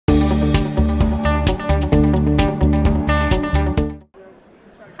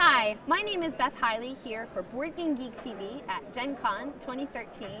my name is Beth Hiley here for Board Game Geek TV at Gen Con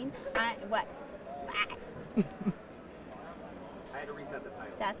 2013. What? I had to reset the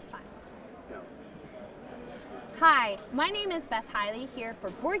title. That's fine. Go. Hi, my name is Beth Hiley here for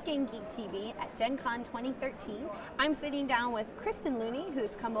Board Game Geek TV at Gen Con 2013. I'm sitting down with Kristen Looney,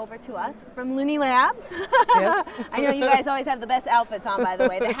 who's come over to us from Looney Labs. Yes. I know you guys always have the best outfits on, by the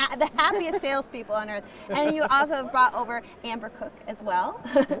way, the happiest salespeople on earth. And you also have brought over Amber Cook as well.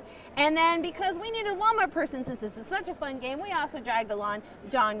 And then because we needed one more person, since this is such a fun game, we also dragged along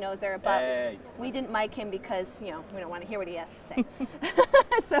John Noser, but we didn't mic him because, you know, we don't want to hear what he has to say.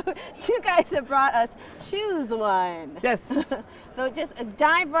 So you guys have brought us Choose One. Yes. So just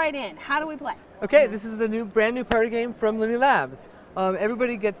dive right in. How do we play? Okay, this is a brand new party game from Looney Labs.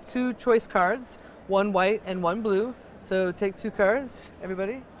 Everybody gets 2 choice cards, 1 white and 1 blue. So take 2 cards,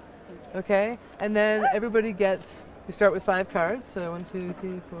 everybody. Okay, and then everybody gets, we start with 5 cards. So 1, 2,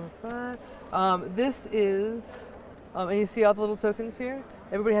 3, 4, 5. This is, and you see all the little tokens here?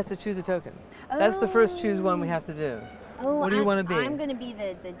 Everybody has to choose a token. That's the first choose one we have to do. Oh, what do you want to be? I'm going to be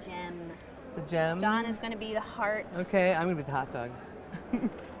the gem. The gem? John is going to be the heart. Okay, I'm going to be the hot dog.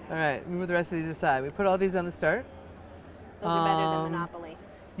 All right, move the rest of these aside. We put all these on the start. Those are better than Monopoly.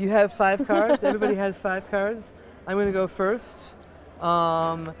 You have 5 cards. Everybody has 5 cards. I'm going to go first.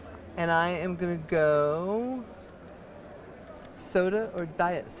 And I am going to go soda or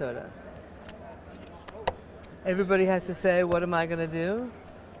diet soda. Everybody has to say, what am I going to do?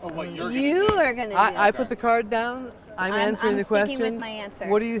 Oh, what you're You are going to do. I put the card down. I'm answering the question. I'm sticking with my answer.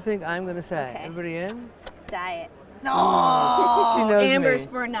 What do you think I'm going to say? Okay. Everybody in? Diet. She knows Amber's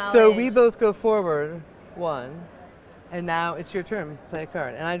me. for knowledge. So we both go forward 1, and now it's your turn. Play a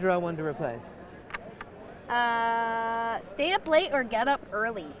card, and I draw 1 to replace. Stay up late or get up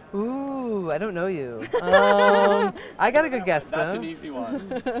early. Ooh, I don't know you. I got a good guess though. That's an easy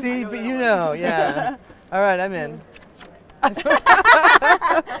one. See, but you know, yeah. All right, I'm in.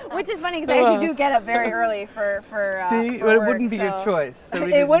 Which is funny because I actually do get up very early for See, for but it work, wouldn't be your so- choice. So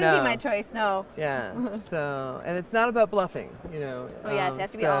we It wouldn't know. be my choice, no. Yeah. So, and it's not about bluffing, you know. Oh yes, you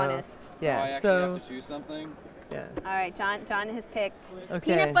have to be so, honest. Yeah. I actually so, have to choose something. yeah. All right, John has picked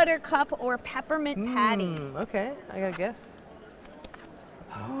Okay. peanut butter cup or peppermint patty. Okay, I got a guess.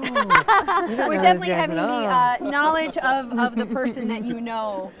 Oh, We're definitely having the knowledge of the person that you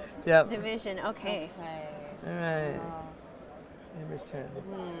know Yep. division. Okay. All right. Amber's turn.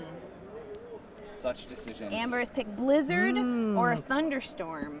 Such decisions. Amber has picked blizzard or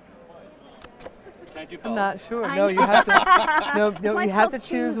thunderstorm. Can I do both? I'm not sure. I No, you have to. No, why you it's have called to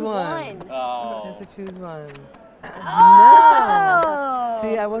choose one. You Oh. have to choose one. Oh!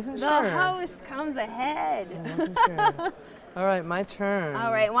 See, I wasn't The sure. host comes ahead. I wasn't sure. All right, my turn.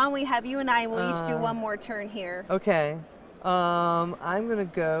 All right, why don't we have you and I, we'll each do one more turn here. Okay. I'm gonna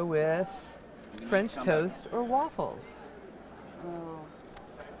go with French come toast or waffles.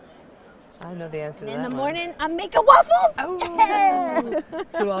 I know the answer to that In the one. morning, I'm making waffles. Oh.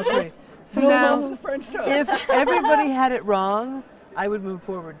 So all 3. So now, French toast. if everybody had it wrong, I would move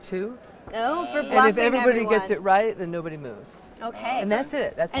forward 2. Oh, for bluffing And if everybody everyone. gets it right, then nobody moves. Okay. And that's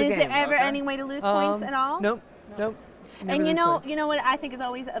it. That's And the is game. there ever any way to lose points at all? Nope. Nope. Never And you lose points. know what I think is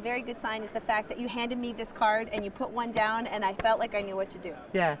always a very good sign is the fact that you handed me this card and you put one down and I felt like I knew what to do.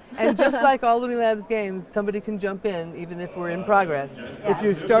 Yeah, and just like all Looney Labs games, somebody can jump in even if we're in progress. If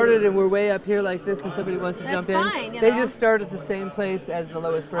you started and we're way up here like this and somebody wants to That's jump in, fine, you they know. just start at the same place as the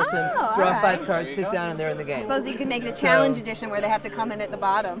lowest person, Oh, draw all 5 right. cards, sit down, and they're in the game. I suppose you could make the challenge edition where they have to come in at the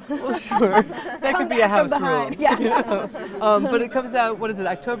bottom. Well, sure. That could be a back from house rule. behind, yeah. you know? But it comes out, what is it,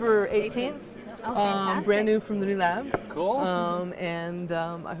 October 18th? Oh, fantastic. Brand new from Looney Labs. Cool. And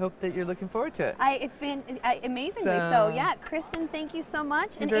I hope that you're looking forward to it. Amazingly so. So- Yeah, Kristen, thank you so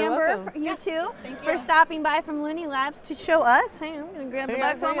much. You're And very Amber, welcome. you too, for stopping by from Looney Labs to show us. Hang on, I'm going to grab the Hang on,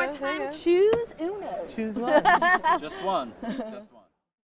 box one hang more on, hang time. on. Choose Uno. Choose one. Just one. Just one.